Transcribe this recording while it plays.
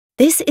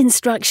This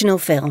instructional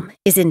film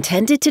is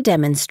intended to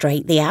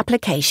demonstrate the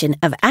application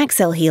of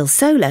Accel-Heal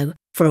Solo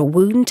for a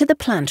wound to the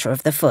plantar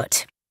of the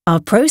foot. Our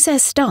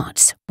process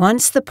starts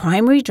once the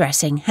primary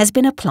dressing has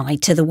been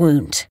applied to the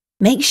wound.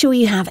 Make sure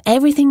you have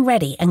everything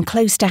ready and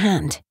close to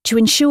hand to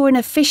ensure an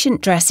efficient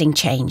dressing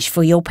change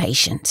for your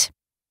patient.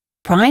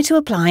 Prior to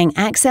applying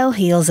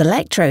Accel-Heal's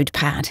electrode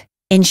pad,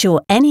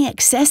 ensure any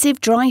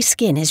excessive dry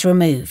skin is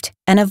removed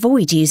and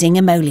avoid using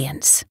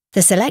emollients.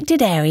 The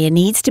selected area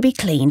needs to be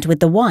cleaned with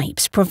the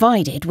wipes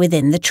provided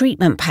within the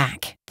treatment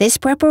pack. This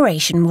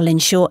preparation will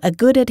ensure a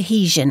good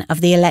adhesion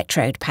of the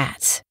electrode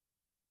pads.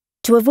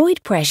 To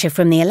avoid pressure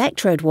from the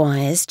electrode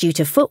wires due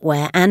to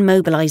footwear and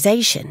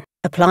mobilization,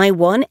 apply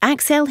one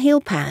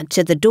Accel-Heal pad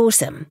to the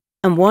dorsum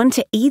and one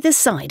to either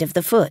side of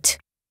the foot.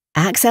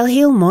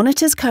 Accel-Heal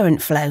monitors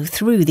current flow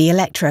through the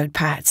electrode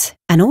pads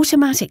and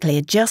automatically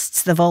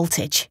adjusts the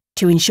voltage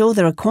to ensure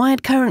the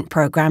required current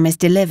program is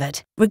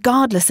delivered,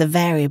 regardless of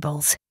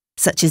variables,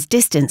 such as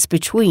distance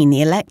between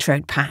the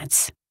electrode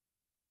pads.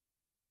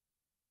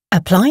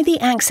 Apply the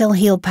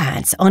Accel-Heal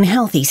pads on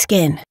healthy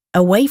skin,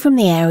 away from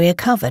the area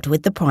covered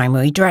with the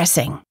primary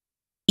dressing.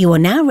 You are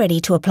now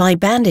ready to apply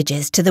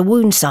bandages to the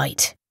wound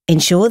site.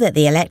 Ensure that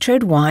the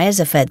electrode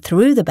wires are fed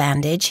through the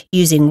bandage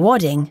using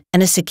wadding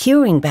and a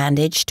securing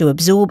bandage to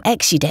absorb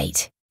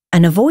exudate,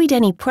 and avoid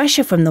any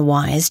pressure from the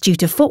wires due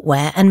to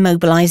footwear and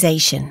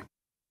mobilization.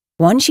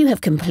 Once you have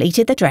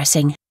completed the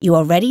dressing, you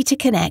are ready to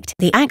connect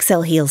the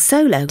Accel-Heal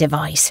Solo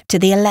device to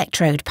the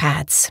electrode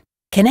pads.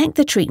 Connect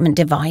the treatment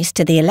device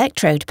to the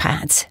electrode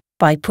pads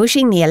by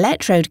pushing the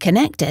electrode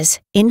connectors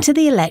into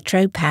the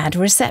electrode pad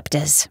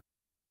receptors.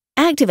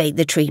 Activate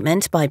the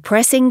treatment by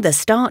pressing the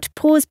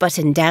Start/Pause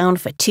button down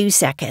for 2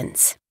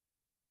 seconds.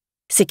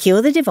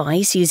 Secure the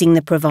device using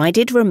the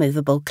provided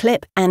removable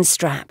clip and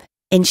strap,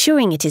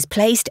 ensuring it is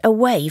placed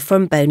away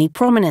from bony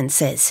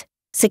prominences.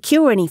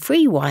 Secure any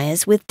free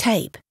wires with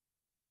tape.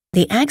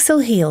 The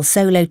Accel-Heal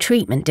Solo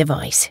treatment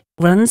device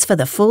runs for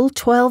the full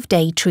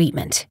 12-day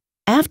treatment,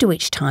 after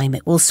which time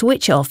it will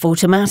switch off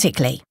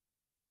automatically.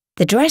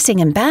 The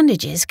dressing and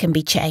bandages can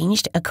be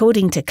changed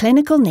according to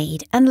clinical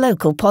need and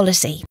local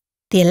policy.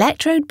 The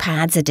electrode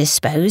pads are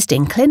disposed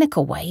in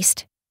clinical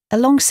waste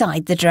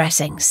alongside the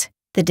dressings.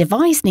 The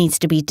device needs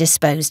to be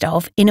disposed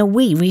of in a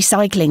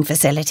recycling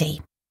facility.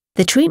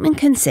 The treatment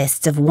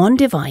consists of one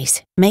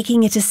device,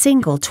 making it a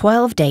single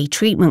 12-day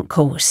treatment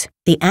course.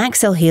 The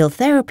Accel-Heal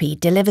therapy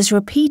delivers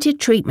repeated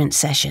treatment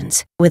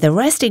sessions with a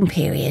resting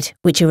period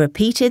which are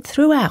repeated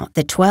throughout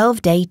the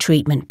 12-day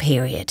treatment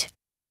period.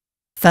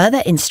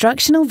 Further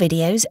instructional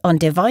videos on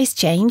device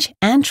change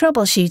and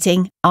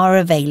troubleshooting are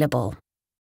available.